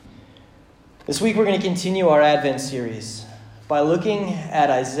This week we're going to continue our Advent series by looking at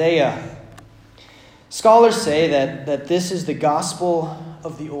Isaiah. Scholars say that this is the gospel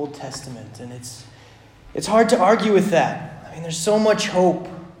of the Old Testament, and it's hard to argue with that. I mean, there's so much hope,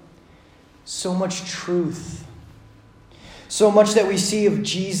 so much truth, so much that we see of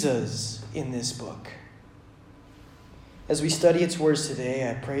Jesus in this book. As we study its words today,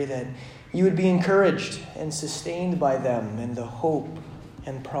 I pray that you would be encouraged and sustained by them and the hope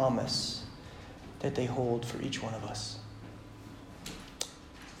and promise that they hold for each one of us.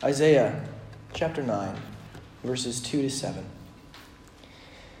 Isaiah chapter 9, verses 2 to 7.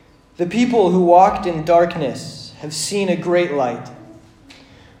 The people who walked in darkness have seen a great light.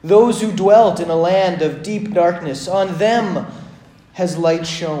 Those who dwelt in a land of deep darkness, on them has light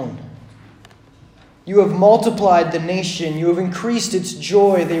shone. You have multiplied the nation. You have increased its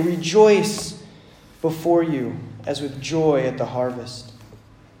joy. They rejoice before you as with joy at the harvest,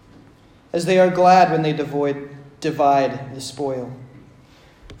 as they are glad when they divide the spoil.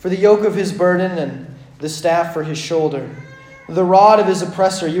 For the yoke of his burden and the staff for his shoulder, the rod of his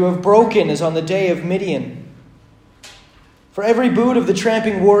oppressor you have broken as on the day of Midian. For every boot of the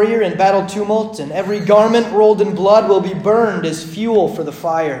tramping warrior in battle tumult and every garment rolled in blood will be burned as fuel for the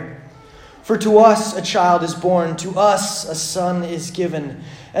fire. For to us a child is born, to us a son is given,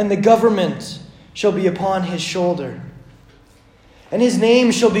 and the government shall be upon his shoulder. And his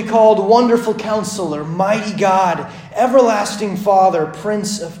name shall be called Wonderful Counselor, Mighty God, Everlasting Father,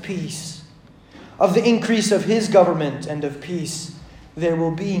 Prince of Peace. Of the increase of his government and of peace there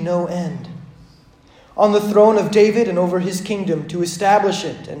will be no end. On the throne of David and over his kingdom, to establish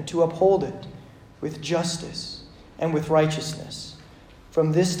it and to uphold it with justice and with righteousness,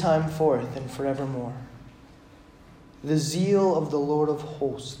 from this time forth and forevermore. The zeal of the Lord of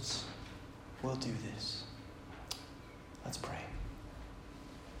hosts will do this. Let's pray.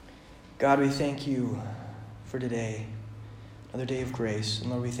 God, we thank you for today, another day of grace. And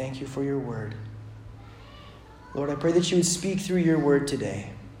Lord, we thank you for your word. Lord, I pray that you would speak through your word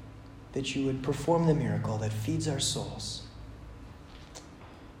today, that you would perform the miracle that feeds our souls.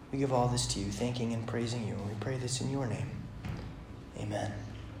 We give all this to you, thanking and praising you. And we pray this in your name. Amen.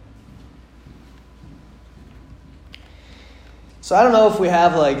 So I don't know if we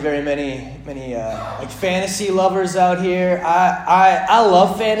have very many fantasy lovers out here. I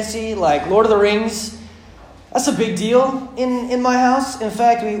love fantasy, like Lord of the Rings. That's a big deal in my house. In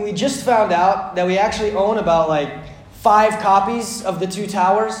fact, we just found out that we actually own about 5 copies of The Two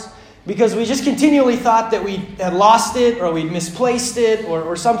Towers, because we just continually thought that we had lost it or we'd misplaced it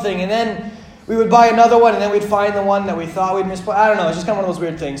or something, and then we would buy another one and then we'd find the one that we thought we'd misplaced. I don't know, it's just kind of one of those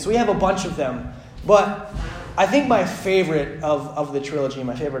weird things. So we have a bunch of them, but I think my favorite of the trilogy,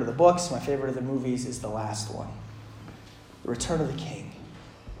 my favorite of the books, my favorite of the movies is the last one, The Return of the King.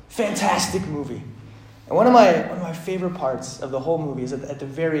 Fantastic movie. And one of my favorite parts of the whole movie is at the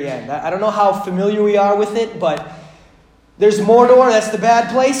very end. I don't know how familiar we are with it, but there's Mordor, that's the bad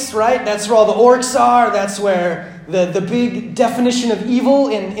place, right? That's where all the orcs are. That's where the big definition of evil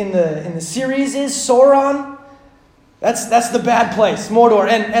in the series is, Sauron. That's the bad place, Mordor.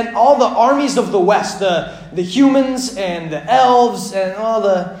 And all the armies of the West, the humans and the elves and all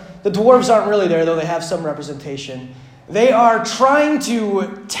the dwarves aren't really there, though they have some representation. They are trying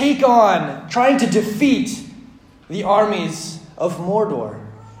to defeat the armies of Mordor.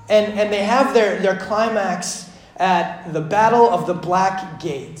 And they have their climax at the Battle of the Black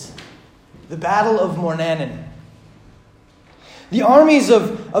Gate, the Battle of Mornanan. The armies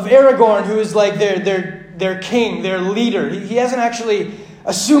of Aragorn, who is their king, their leader. He hasn't actually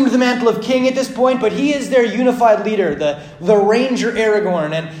assumed the mantle of king at this point, but he is their unified leader, the Ranger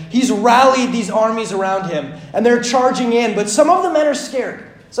Aragorn, and he's rallied these armies around him, and they're charging in, but some of the men are scared.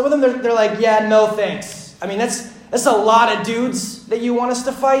 Some of them, they're like, yeah, no thanks. I mean, that's a lot of dudes that you want us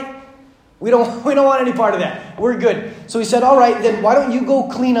to fight. We don't want any part of that. We're good. So he said, all right, then why don't you go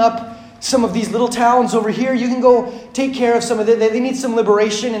clean up some of these little towns over here? You can go take care of some of they need some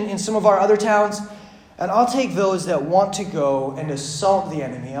liberation in some of our other towns. And I'll take those that want to go and assault the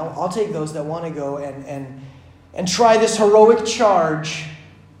enemy. I'll take those that want to go and try this heroic charge.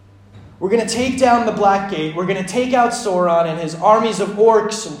 We're going to take down the Black Gate. We're going to take out Sauron and his armies of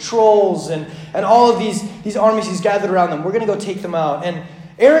orcs and trolls and all of these armies he's gathered around them. We're going to go take them out. And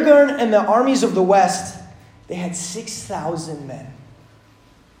Aragorn and the armies of the West, they had 6,000 men.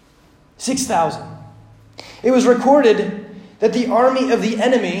 6,000. It was recorded that the army of the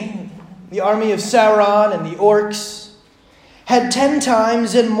enemy, the army of Sauron and the orcs, had 10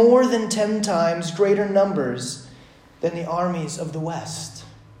 times and more than 10 times greater numbers than the armies of the West,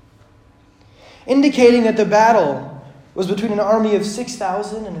 indicating that the battle was between an army of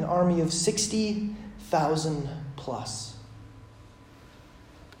 6,000 and an army of 60,000 plus.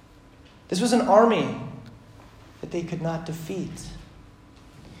 This was an army that they could not defeat.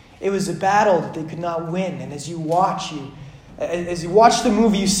 It was a battle that they could not win. And as you watch the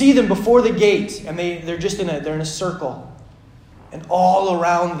movie, you see them before the gate, and they're in a circle, and all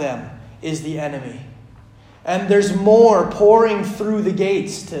around them is the enemy. And there's more pouring through the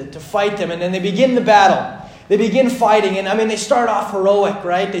gates to fight them. And then they begin the battle. They begin fighting. And they start off heroic,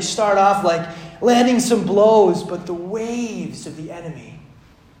 right? They start off like landing some blows. But the waves of the enemy,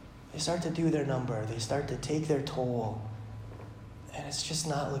 they start to do their number. They start to take their toll. And it's just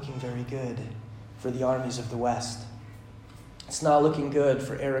not looking very good for the armies of the West. It's not looking good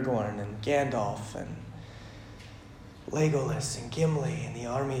for Aragorn and Gandalf and Legolas and Gimli and the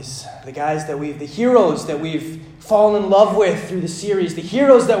armies, the heroes that we've fallen in love with through the series, the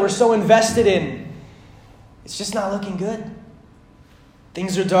heroes that we're so invested in. It's just not looking good.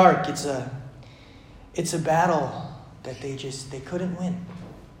 Things are dark. It's a battle that they couldn't win.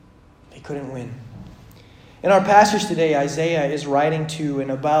 They couldn't win. In our passage today, Isaiah is writing to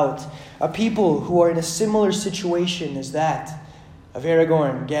and about a people who are in a similar situation as that of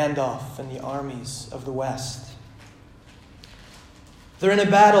Aragorn, Gandalf, and the armies of the West. They're in a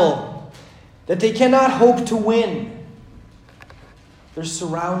battle that they cannot hope to win. They're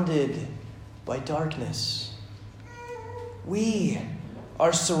surrounded by darkness. We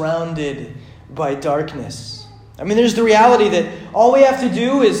are surrounded by darkness. There's the reality that all we have to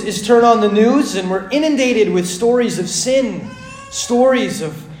do is turn on the news, and we're inundated with stories of sin, stories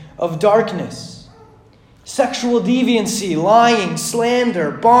of darkness, sexual deviancy, lying,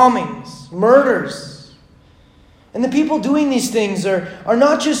 slander, bombings, murders. And the people doing these things are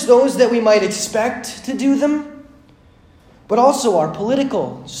not just those that we might expect to do them, but also our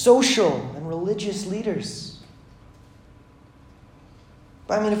political, social, and religious leaders.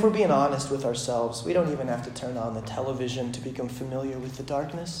 If we're being honest with ourselves, we don't even have to turn on the television to become familiar with the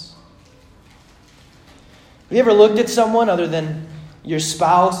darkness. Have you ever looked at someone other than your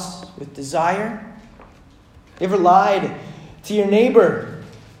spouse with desire? Have you ever lied to your neighbor,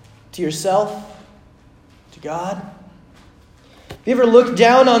 to yourself, to God? Have you ever looked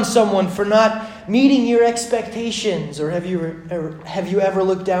down on someone for not meeting your expectations? Or have you ever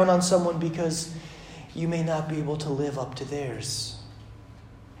looked down on someone because you may not be able to live up to theirs?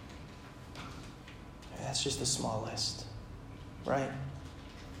 That's just a small list, right?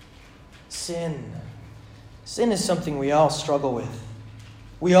 Sin is something we all struggle with.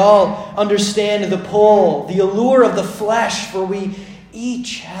 We all understand the pull, the allure of the flesh, for we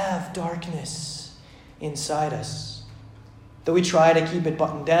each have darkness inside us. Though we try to keep it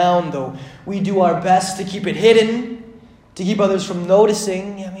buttoned down, though we do our best to keep it hidden, to keep others from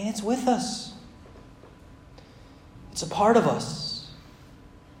noticing, it's with us. It's a part of us.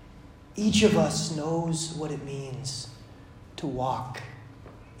 Each of us knows what it means to walk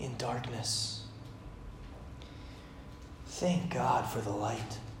in darkness. Thank God for the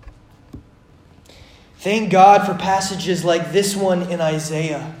light. Thank God for passages like this one in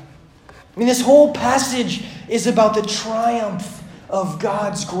Isaiah. This whole passage is about the triumph of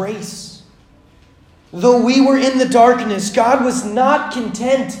God's grace. Though we were in the darkness, God was not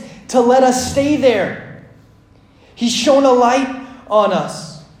content to let us stay there. He shone a light on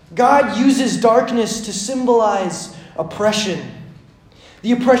us. God uses darkness to symbolize oppression.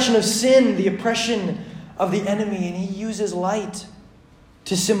 The oppression of sin, the oppression of the enemy, and He uses light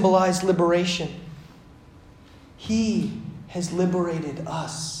to symbolize liberation. He has liberated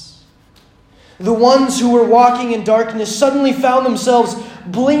us. The ones who were walking in darkness suddenly found themselves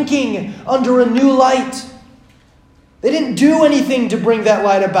blinking under a new light. They didn't do anything to bring that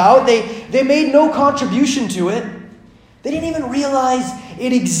light about. They made no contribution to it. They didn't even realize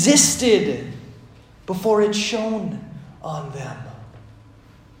it existed before it shone on them.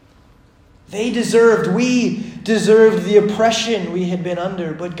 We deserved the oppression we had been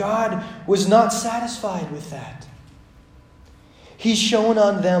under, but God was not satisfied with that. He shone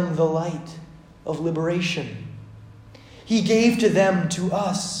on them the light of liberation. He gave to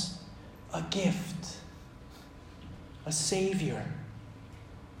us, a gift, a Savior.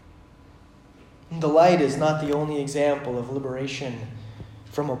 The light is not the only example of liberation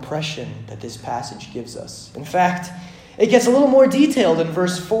from oppression that this passage gives us. In fact, it gets a little more detailed in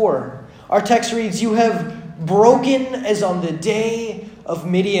verse 4. Our text reads, "You have broken as on the day of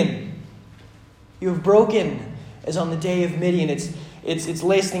Midian." You have broken as on the day of Midian. It's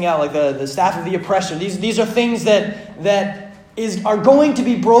lacing out like the staff of the oppressor. These are things that are going to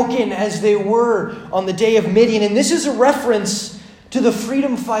be broken as they were on the day of Midian. And this is a reference to the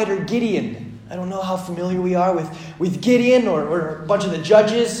freedom fighter Gideon. I don't know how familiar we are with Gideon or a bunch of the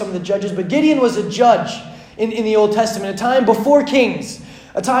judges, some of the judges, but Gideon was a judge in the Old Testament, a time before kings,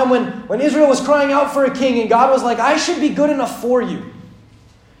 a time when Israel was crying out for a king, and God was like, I should be good enough for you.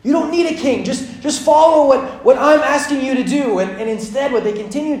 You don't need a king. Just follow what I'm asking you to do. And instead, what they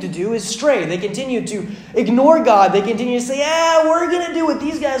continue to do is stray. They continue to ignore God. They continue to say, we're going to do what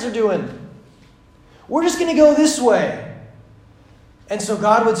these guys are doing. We're just going to go this way. And so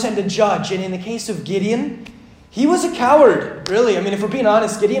God would send a judge. And in the case of Gideon, he was a coward, really. I mean, if we're being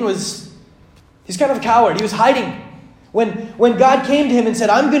honest, he's kind of a coward. He was hiding. When God came to him and said,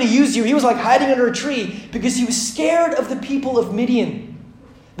 I'm going to use you, he was like hiding under a tree because he was scared of the people of Midian.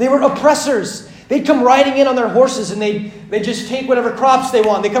 They were oppressors. They'd come riding in on their horses and they just take whatever crops they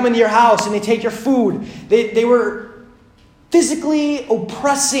want. They come into your house and they take your food. They were physically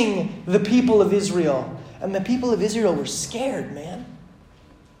oppressing the people of Israel. And the people of Israel were scared, man.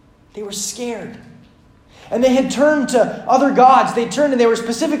 They were scared. And they had turned to other gods. They turned and they were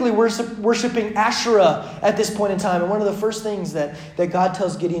specifically worshiping Asherah at this point in time. And one of the first things that God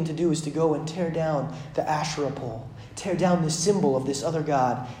tells Gideon to do is to go and tear down the Asherah pole. Tear down the symbol of this other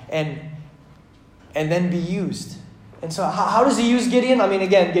god and then be used. And so how does he use Gideon? I mean,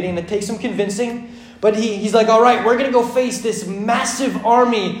 again, Gideon, it takes some convincing. But he's like, all right, we're going to go face this massive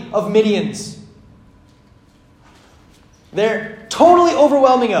army of Midians. They're totally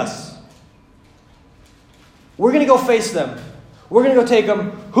overwhelming us. We're going to go face them. We're going to go take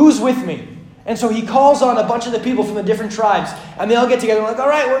them. Who's with me? And so he calls on a bunch of the people from the different tribes. And they all get together and like, all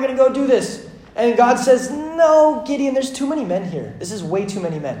right, we're going to go do this. And God says, no, Gideon, there's too many men here. This is way too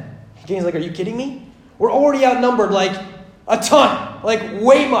many men. Gideon's like, are you kidding me? We're already outnumbered like a ton. Like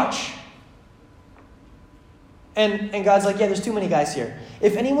way much. And God's like, yeah, there's too many guys here.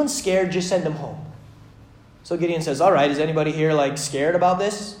 If anyone's scared, just send them home. So Gideon says, all right, is anybody here like scared about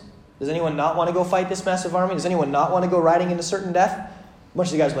this? Does anyone not want to go fight this massive army? Does anyone not want to go riding into certain death? A bunch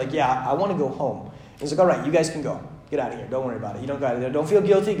of the guys were like, yeah, I want to go home. And he's like, all right, you guys can go. Get out of here. Don't worry about it. You don't got it. Don't feel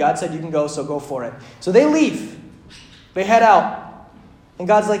guilty. God said you can go, so go for it. So they leave. They head out. And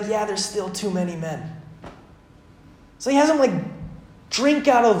God's like, yeah, there's still too many men. So he has them like drink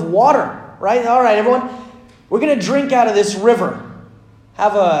out of water, right? All right, everyone, we're going to drink out of this river.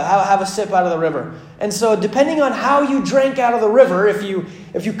 Have a sip out of the river. And so depending on how you drank out of the river, if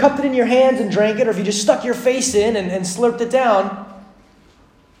you cupped it in your hands and drank it, or if you just stuck your face in and slurped it down,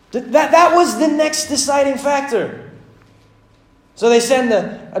 that was the next deciding factor. So they send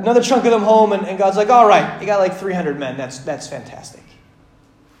another chunk of them home, and God's like, all right, you got like 300 men. That's fantastic.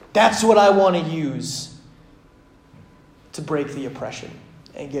 That's what I want to use to break the oppression.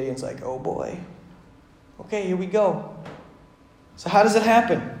 And Gideon's like, oh boy. Okay, here we go. So how does it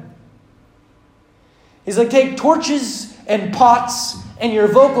happen? He's like, take torches and pots and your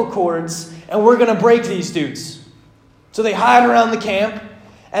vocal cords, and we're going to break these dudes. So they hide around the camp,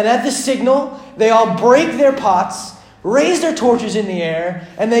 and at the signal, they all break their pots, raise their torches in the air,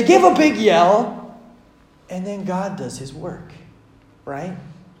 and they give a big yell, and then God does his work, right?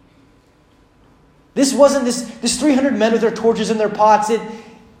 This wasn't this 300 men with their torches and their pots.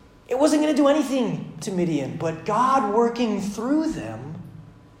 It wasn't going to do anything to Midian, but God working through them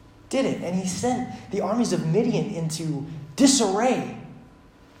did it. And he sent the armies of Midian into disarray,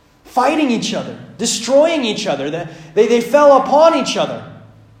 fighting each other, destroying each other. They fell upon each other.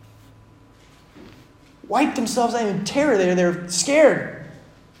 Wiped themselves out in terror. They're scared.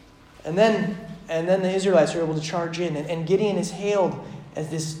 And then the Israelites are able to charge in. And Gideon is hailed as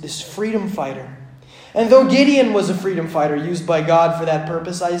this freedom fighter. And though Gideon was a freedom fighter used by God for that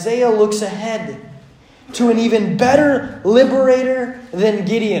purpose, Isaiah looks ahead to an even better liberator than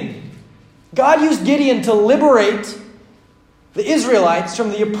Gideon. God used Gideon to liberate the Israelites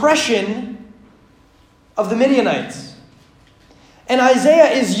from the oppression of the Midianites. And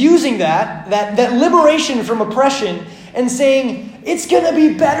Isaiah is using that liberation from oppression and saying, it's going to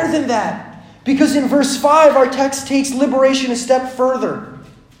be better than that. Because in verse 5, our text takes liberation a step further.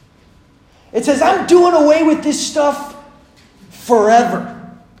 It says, I'm doing away with this stuff forever.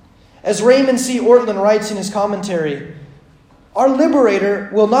 As Raymond C. Ortlund writes in his commentary, our liberator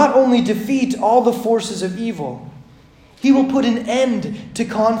will not only defeat all the forces of evil, he will put an end to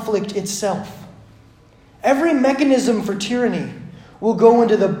conflict itself. Every mechanism for tyranny will go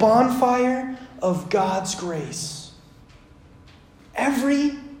into the bonfire of God's grace.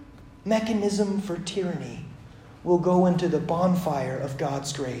 Every mechanism for tyranny will go into the bonfire of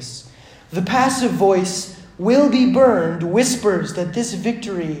God's grace. The passive voice will be burned, whispers that this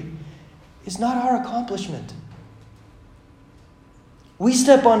victory is not our accomplishment. We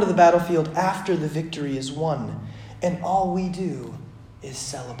step onto the battlefield after the victory is won, and all we do is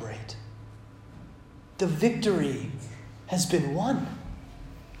celebrate. the victory has been won.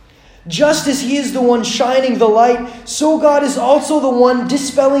 Just as he is the one shining the light, so God is also the one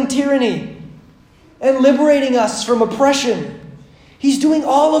dispelling tyranny and liberating us from oppression. He's doing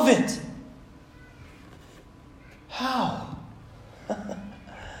all of it. How?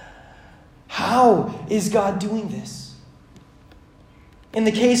 How is God doing this? In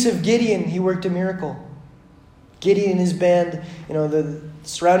the case of Gideon, he worked a miracle. Gideon and his band,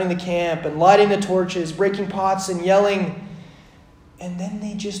 surrounding the camp and lighting the torches, breaking pots and yelling. And then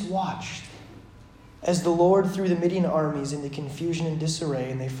they just watched as the Lord threw the Midian armies into confusion and disarray,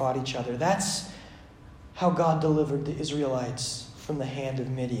 and they fought each other. That's how God delivered the Israelites from the hand of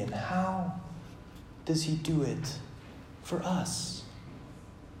Midian. How does he do it for us?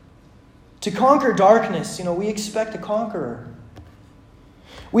 To conquer darkness, we expect a conqueror.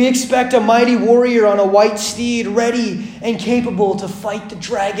 We expect a mighty warrior on a white steed, ready and capable to fight the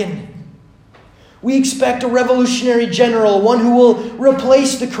dragon. We expect a revolutionary general, one who will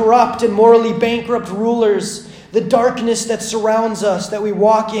replace the corrupt and morally bankrupt rulers, the darkness that surrounds us, that we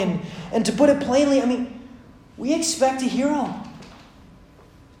walk in. And to put it plainly, we expect a hero.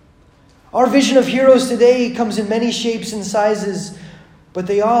 Our vision of heroes today comes in many shapes and sizes, but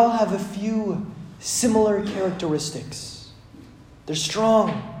they all have a few similar characteristics. They're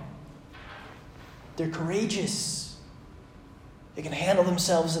strong. They're courageous. They can handle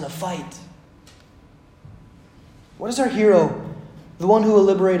themselves in a fight. What is our hero, the one who will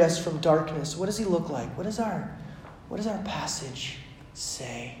liberate us from darkness? What does he look like? What does our passage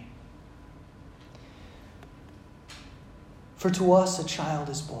say? For to us a child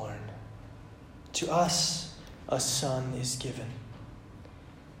is born. To us a son is given.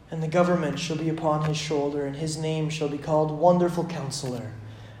 And the government shall be upon his shoulder, and his name shall be called Wonderful Counselor,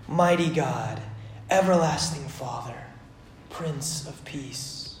 Mighty God, Everlasting Father, Prince of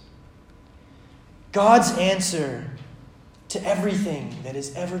Peace. God's answer to everything that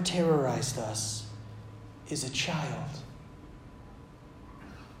has ever terrorized us is a child,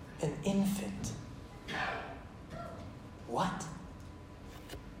 an infant. What?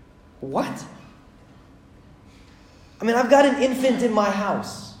 I've got an infant in my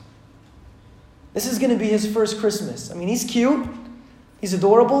house. This is going to be his first Christmas. He's cute. He's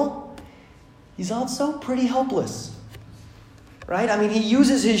adorable. He's also pretty helpless. Right? He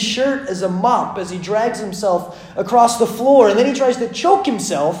uses his shirt as a mop as he drags himself across the floor, and then he tries to choke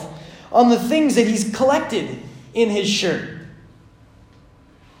himself on the things that he's collected in his shirt.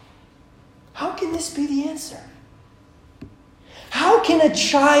 How can this be the answer? How can a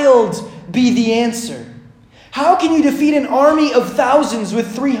child be the answer? How can you defeat an army of thousands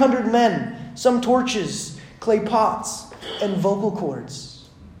with 300 men, some torches, clay pots, and vocal cords?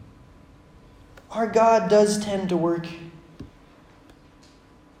 Our God does not tend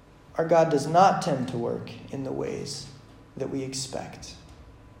to work in the ways that we expect.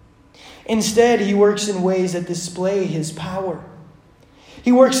 Instead, he works in ways that display his power.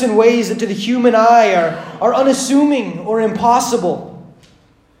 He works in ways that to the human eye are unassuming or impossible.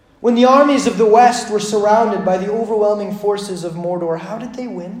 When the armies of the West were surrounded by the overwhelming forces of Mordor, how did they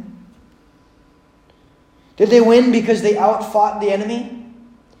win? Did they win because they outfought the enemy?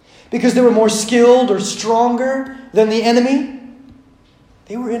 Because they were more skilled or stronger than the enemy?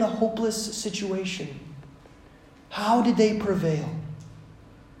 They were in a hopeless situation. How did they prevail?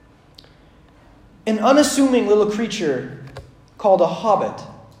 An unassuming little creature called a hobbit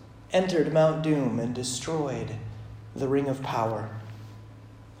entered Mount Doom and destroyed the Ring of Power.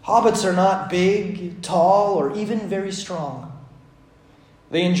 Hobbits are not big, tall, or even very strong.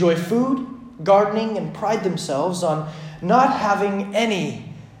 They enjoy food, gardening, and pride themselves on not having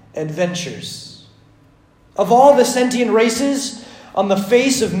any adventures. Of all the sentient races on the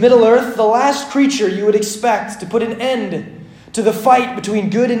face of Middle-earth, the last creature you would expect to put an end to the fight between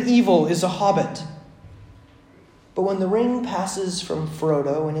good and evil is a hobbit. But when the ring passes from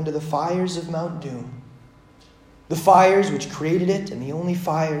Frodo and into the fires of Mount Doom, the fires which created it and the only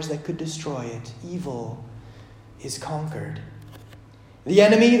fires that could destroy it, evil is conquered. The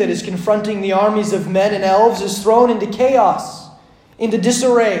enemy that is confronting the armies of men and elves is thrown into chaos, into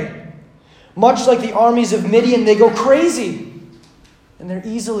disarray. Much like the armies of Midian, they go crazy, and they're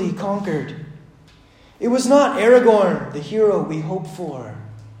easily conquered. It was not Aragorn, the hero we hope for,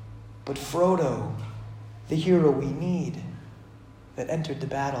 but Frodo, the hero we need, that entered the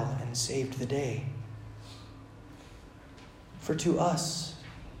battle and saved the day. For to us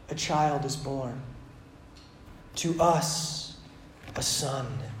a child is born. To us a son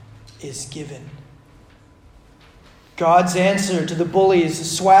is given. God's answer to the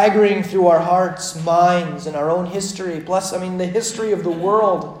bullies swaggering through our hearts, minds, and our own history, plus, the history of the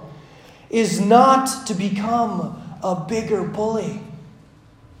world, is not to become a bigger bully.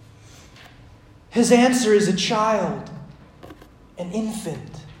 His answer is a child, an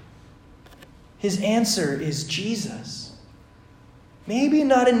infant. His answer is Jesus. Maybe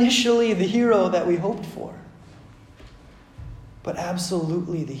not initially the hero that we hoped for, but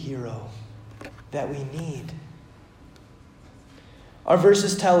absolutely the hero that we need. Our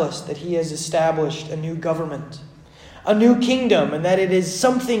verses tell us that he has established a new government, a new kingdom, and that it is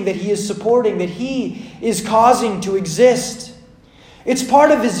something that he is supporting, that he is causing to exist. It's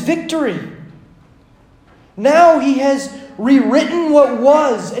part of his victory. Now he has rewritten what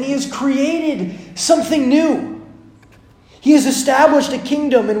was, and he has created something new. He has established a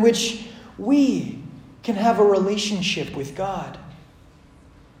kingdom in which we can have a relationship with God.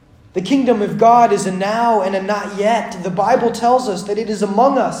 The kingdom of God is a now and a not yet. The Bible tells us that it is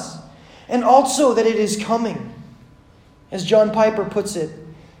among us and also that it is coming. As John Piper puts it,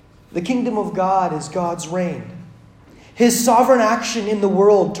 the kingdom of God is God's reign, his sovereign action in the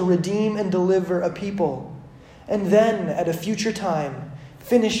world to redeem and deliver a people, and then at a future time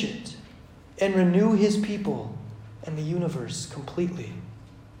finish it and renew his people and the universe completely.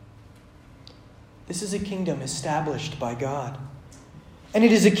 This is a kingdom established by God. And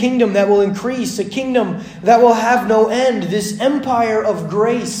it is a kingdom that will increase, a kingdom that will have no end. This empire of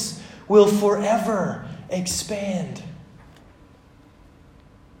grace will forever expand.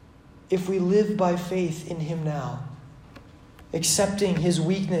 If we live by faith in him now, accepting his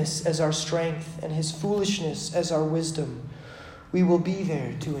weakness as our strength and his foolishness as our wisdom, we will be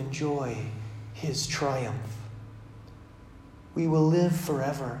there to enjoy his triumph. We will live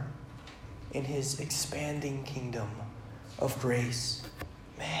forever in his expanding kingdom of grace.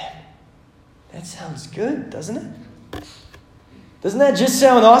 Man, that sounds good, doesn't it? Doesn't that just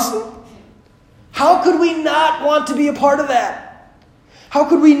sound awesome? How could we not want to be a part of that? How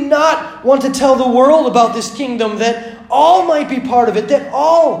could we not want to tell the world about this kingdom, that all might be part of it, that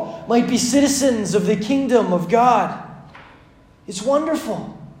all might be citizens of the kingdom of God? It's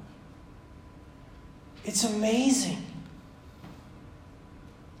wonderful. It's amazing.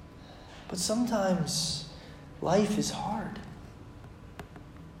 But sometimes life is hard.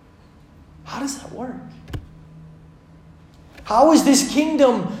 How does that work? How is this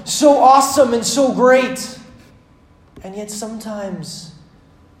kingdom so awesome and so great? And yet sometimes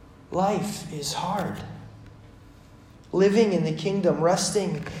life is hard. Living in the kingdom,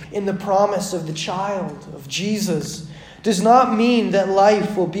 resting in the promise of the child of Jesus, does not mean that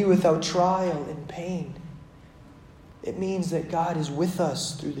life will be without trial and pain. It means that God is with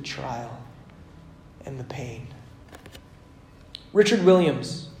us through the trial and the pain. Richard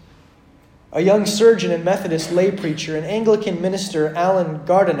Williams, a young surgeon and Methodist lay preacher, and Anglican minister Alan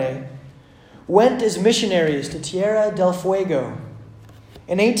Gardiner, went as missionaries to Tierra del Fuego.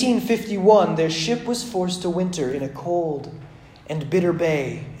 In 1851, their ship was forced to winter in a cold and bitter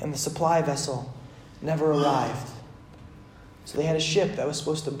bay, and the supply vessel never arrived. So they had a ship that was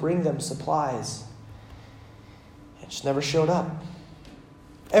supposed to bring them supplies. It just never showed up.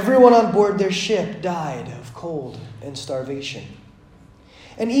 Everyone on board their ship died of cold and starvation.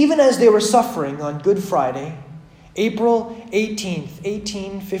 And even as they were suffering on Good Friday, April 18th,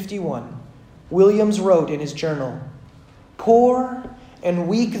 1851, Williams wrote in his journal, "Poor and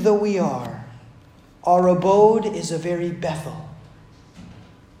weak though we are, our abode is a very Bethel."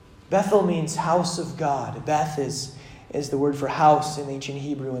 Bethel means house of God. Beth is the word for house in ancient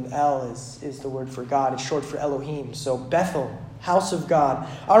Hebrew, and El is the word for God. It's short for Elohim. So Bethel, house of God.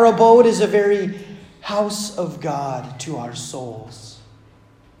 Our abode is a very house of God to our souls.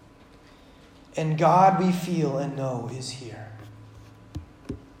 And God, we feel and know, is here.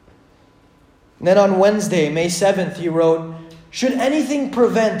 And then on Wednesday, May 7th, he wrote, "Should anything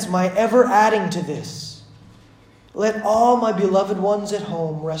prevent my ever adding to this, let all my beloved ones at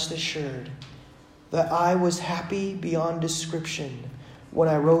home rest assured that I was happy beyond description when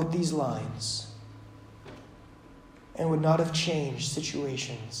I wrote these lines, and would not have changed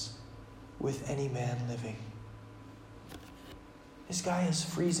situations with any man living." This guy is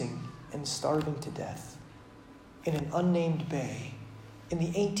freezing and starving to death in an unnamed bay in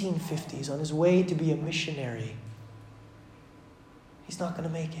the 1850s on his way to be a missionary. He's not going to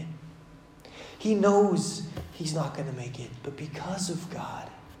make it. He knows he's not going to make it, but because of God,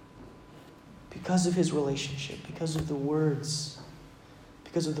 because of his relationship, because of the words,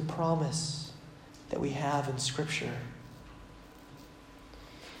 because of the promise that we have in Scripture,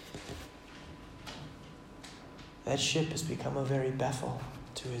 that ship has become a very Bethel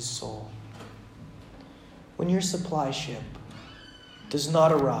to his soul. When your supply ship does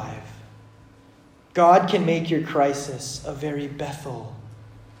not arrive, God can make your crisis a very Bethel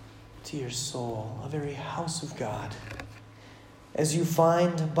to your soul, a very house of God, as you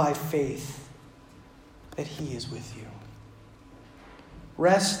find by faith that He is with you.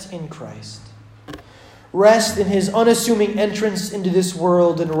 Rest in Christ. Rest in His unassuming entrance into this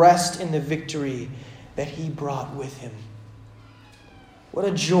world, and rest in the victory that He brought with Him. What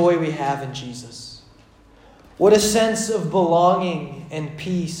a joy we have in Jesus. What a sense of belonging and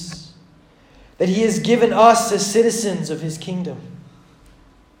peace that He has given us as citizens of His kingdom.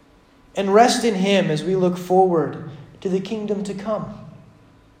 And rest in Him as we look forward to the kingdom to come.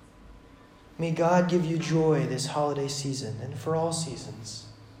 May God give you joy this holiday season and for all seasons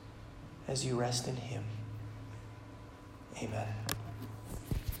as you rest in Him. Amen.